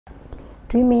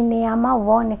Twimini ya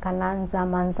mavone kananza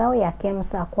manzao ya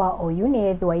Kemsa kwa oyuni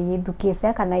ethwa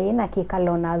yithukise kana yina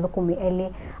kikalo na thukumi eli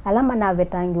alama na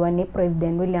vetangiwa ni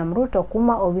President William Ruto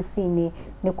kuma ofisini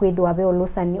ni kwithwa be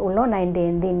Ulusani ulona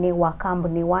ende nthini wa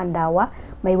kambuni wa ndawa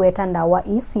maiweta ndawa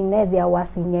isi nethia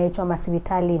wasinyaitwa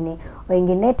masivitalini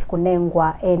oingineti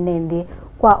kunengwa enenthi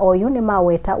kwa oyuni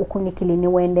maweta ukunikilini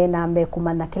wende nambe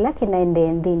kumana kila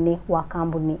kinaende nthini wa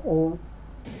kambuni u.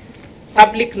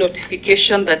 Public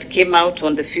notification that came out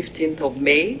on the 15th of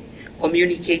May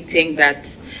communicating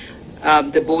that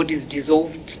the board is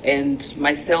dissolved and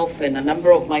myself and a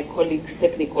number of my colleagues,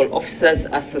 technical officers,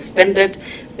 are suspended.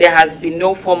 There has been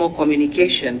no formal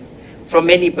communication from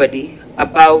anybody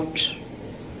about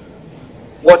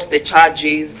what the charge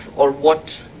is or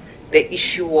what the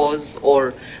issue was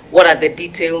or what are the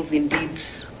details indeed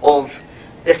of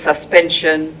the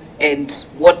suspension and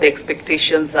what the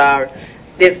expectations are.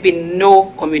 There's been no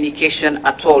communication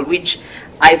at all, which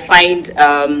I find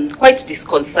quite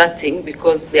disconcerting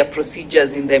because there are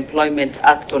procedures in the Employment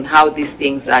Act on how these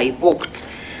things are evoked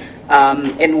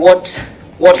and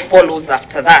what follows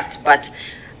after that. But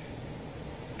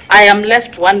I am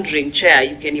left wondering, Chair,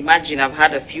 you can imagine I've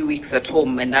had a few weeks at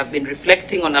home and I've been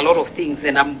reflecting on a lot of things,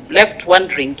 and I'm left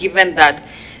wondering, given that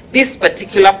this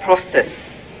particular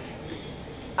process,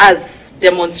 as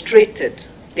demonstrated,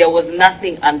 there was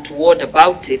nothing untoward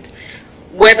about it,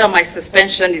 whether my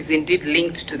suspension is indeed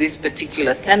linked to this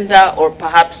particular tender or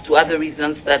perhaps to other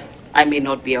reasons that I may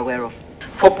not be aware of.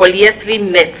 For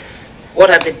polyethylene nets, what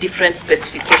are the different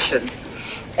specifications?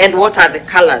 And what are the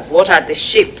colors? What are the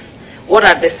shapes? What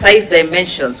are the size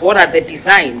dimensions? What are the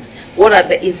designs? What are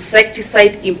the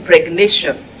insecticide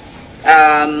impregnation,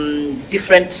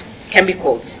 different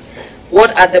chemicals?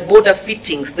 What are the border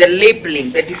fittings, the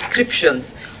labeling, the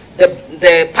descriptions,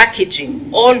 the packaging,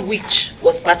 all which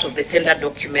was part of the tender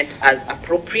document as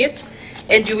appropriate.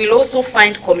 And you will also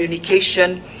find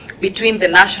communication between the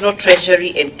National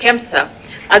Treasury and Kemsa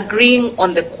agreeing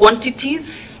on the quantities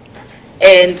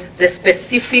and the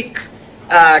specific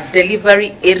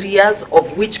delivery areas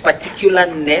of which particular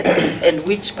net and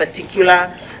which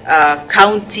particular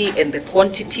county and the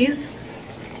quantities.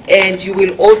 And you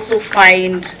will also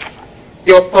find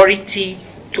the authority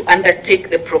to undertake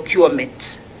the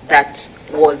procurement that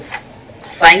was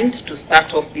signed to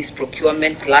start off this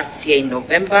procurement last year in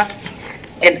November,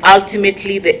 and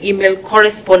ultimately the email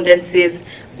correspondences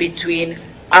between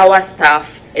our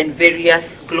staff and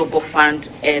various Global Fund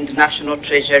and National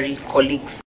Treasury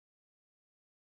colleagues.